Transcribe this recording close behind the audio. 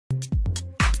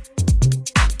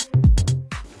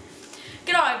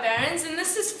Barons, and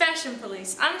this is Fashion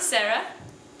Police. I'm Sarah.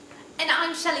 And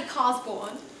I'm Shelley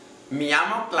Carsborn. Mi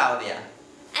llamo Claudia.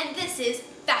 And this is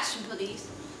Fashion Police.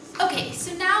 Okay,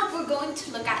 so now we're going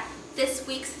to look at this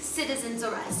week's citizens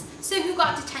arrest. So who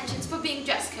got detentions for being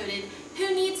dress coded?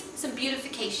 Who needs some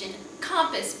beautification?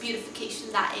 Campus beautification,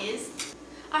 that is.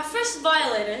 Our first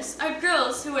violators are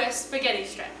girls who wear spaghetti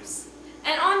straps.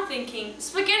 And I'm thinking,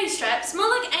 spaghetti straps more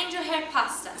like angel hair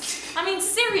pasta. I mean,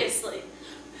 seriously.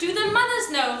 Do their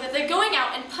mothers know that they're going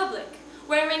out in public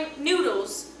wearing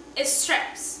noodles as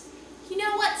straps? You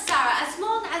know what, Sarah? As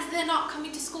long as they're not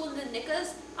coming to school in the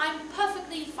knickers, I'm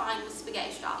perfectly fine with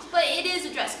spaghetti straps. But it is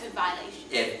a dress code violation.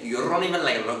 If you don't even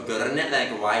look good in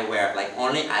it, why wear it?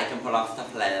 Only I can pull off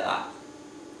stuff like that.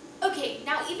 Okay,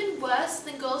 now even worse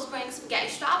than girls wearing spaghetti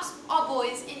straps are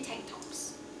boys in tank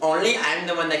tops. Only I'm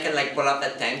the one that can pull off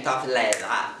the tank top like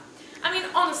that. I mean,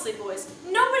 honestly, boys,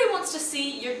 nobody wants to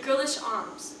see your girlish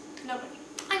arms. Nobody.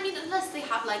 I mean, unless they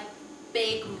have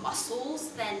big muscles,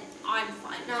 then I'm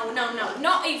fine. No,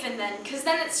 not even then, because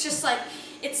then it's just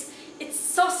it's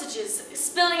sausages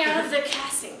spilling out of their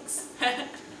castings.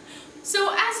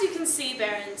 So as you can see,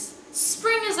 Barons,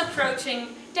 spring is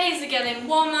approaching, days are getting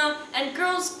warmer, and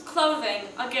girls' clothing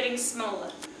are getting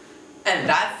smaller. And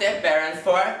that's it, Barons,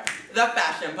 for the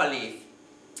Fashion Police.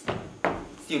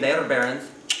 See you later, Barons.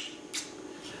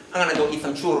 I'm gonna go eat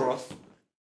some churros.